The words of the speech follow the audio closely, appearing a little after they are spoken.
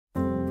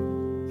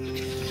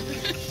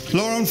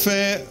Lauren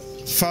Fair,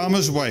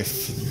 farmer's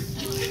wife.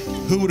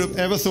 Who would have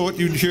ever thought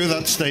you'd hear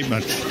that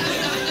statement?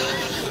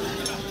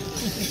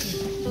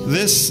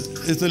 This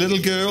is the little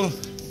girl,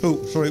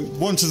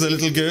 once as a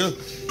little girl,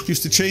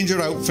 used to change her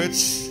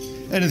outfits,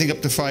 anything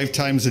up to 5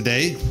 times a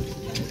day.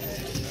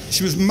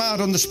 She was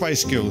mad on the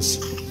Spice Girls.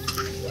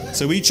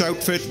 So each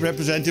outfit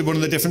represented one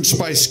of the different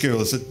Spice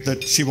Girls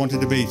that she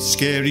wanted to be.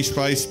 Scary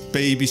Spice,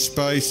 Baby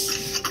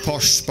Spice,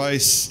 Posh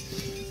Spice.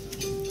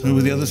 Who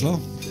were the others, Law?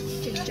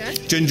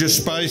 Ginger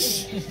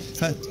Spice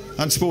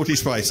and Sporty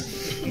Spice.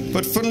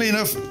 But funnily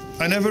enough,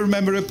 I never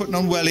remember her putting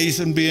on wellies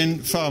and being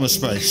Farmer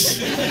Spice.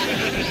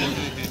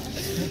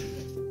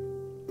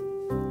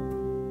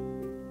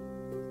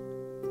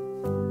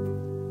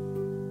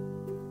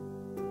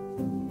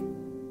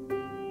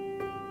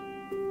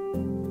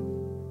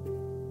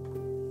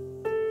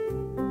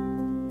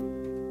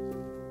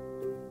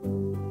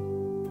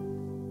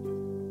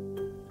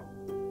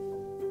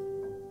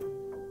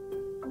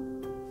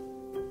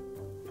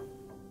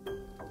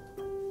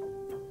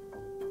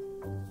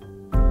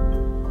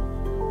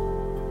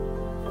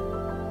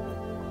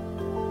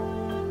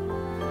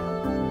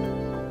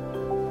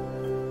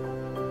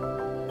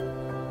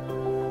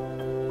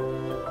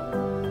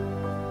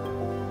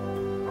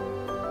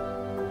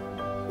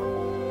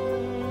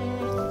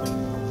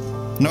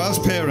 Now, as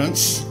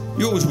parents,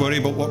 you always worry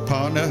about what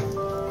partner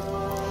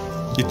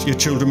your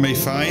children may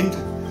find.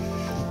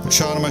 But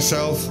Sean and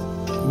myself,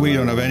 we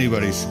don't have any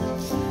worries,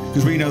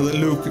 because we know that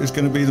Luke is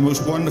going to be the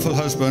most wonderful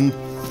husband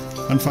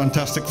and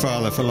fantastic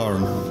father for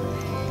Lauren.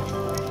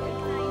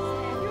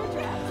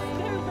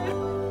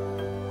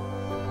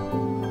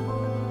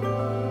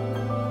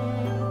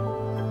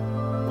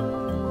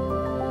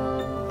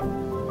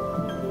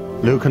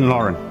 Luke and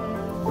Lauren,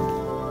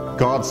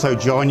 God so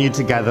join you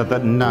together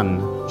that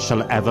none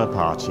shall ever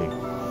part you.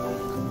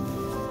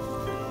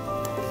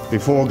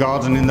 Before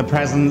God and in the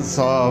presence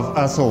of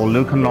us all,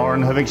 Luke and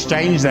Lauren have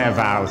exchanged their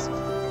vows.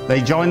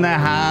 They joined their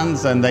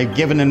hands and they've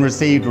given and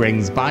received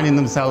rings, binding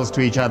themselves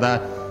to each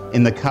other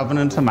in the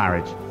covenant of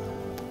marriage.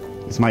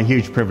 It's my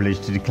huge privilege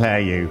to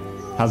declare you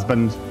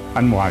husband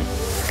and wife.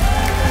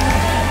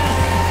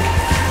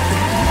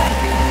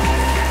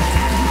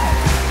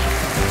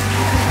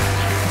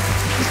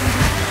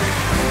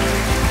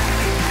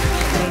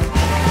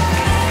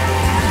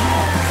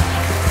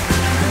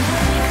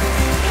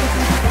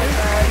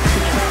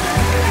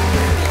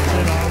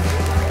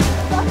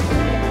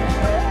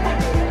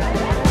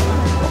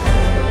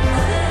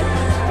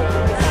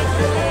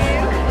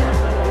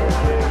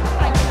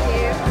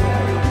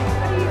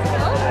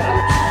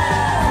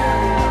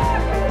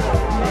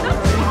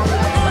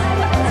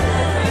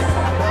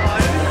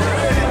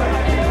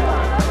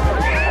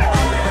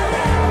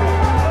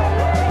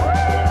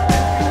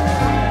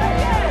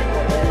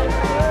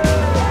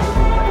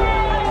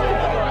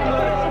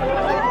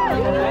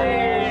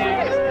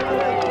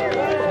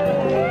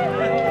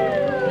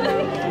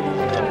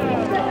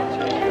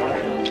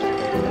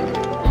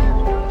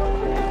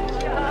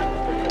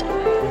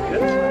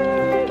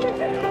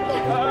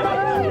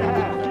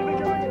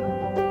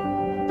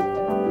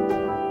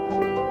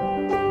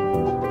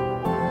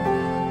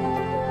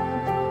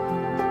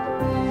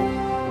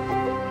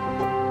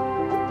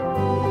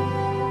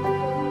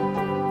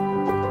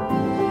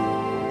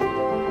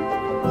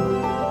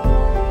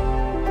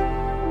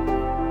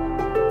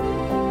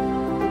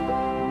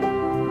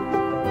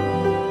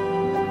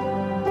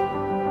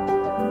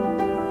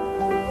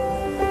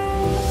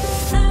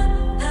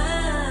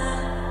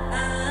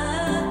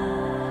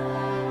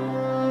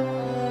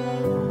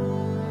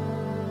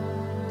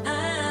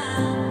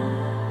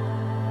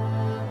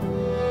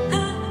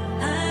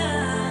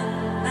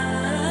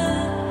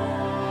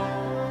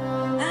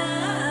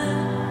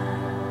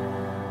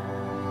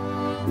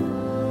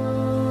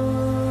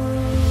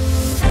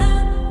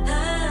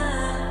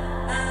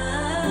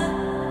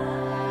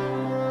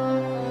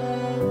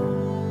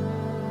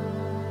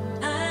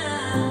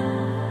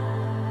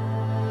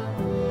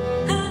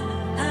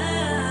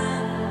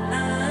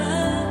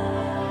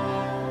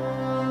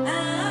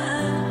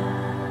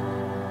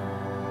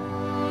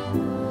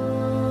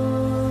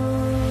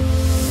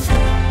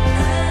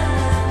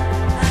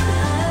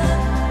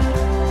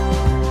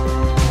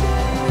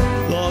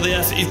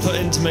 That you've put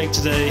in to make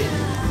today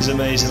is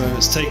amazing, and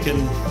it's taken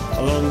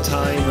a long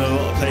time and a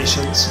lot of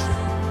patience.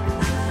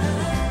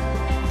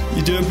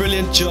 You do a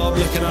brilliant job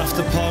looking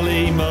after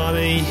Polly,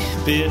 Marnie,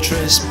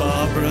 Beatrice,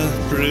 Barbara,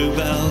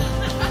 Brubel.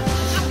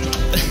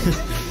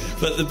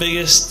 But the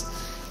biggest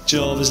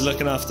job is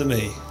looking after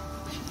me.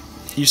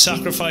 You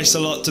sacrificed a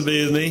lot to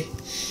be with me.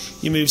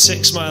 You moved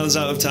 6 miles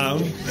out of town,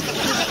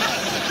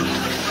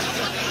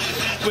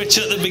 which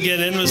at the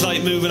beginning was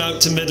like moving out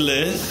to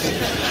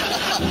Middle-earth.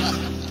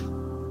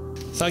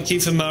 Thank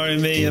you for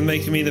marrying me and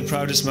making me the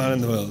proudest man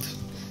in the world.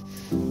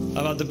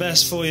 I've had the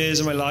best 4 years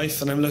of my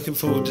life, and I'm looking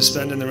forward to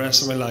spending the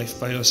rest of my life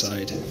by your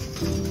side.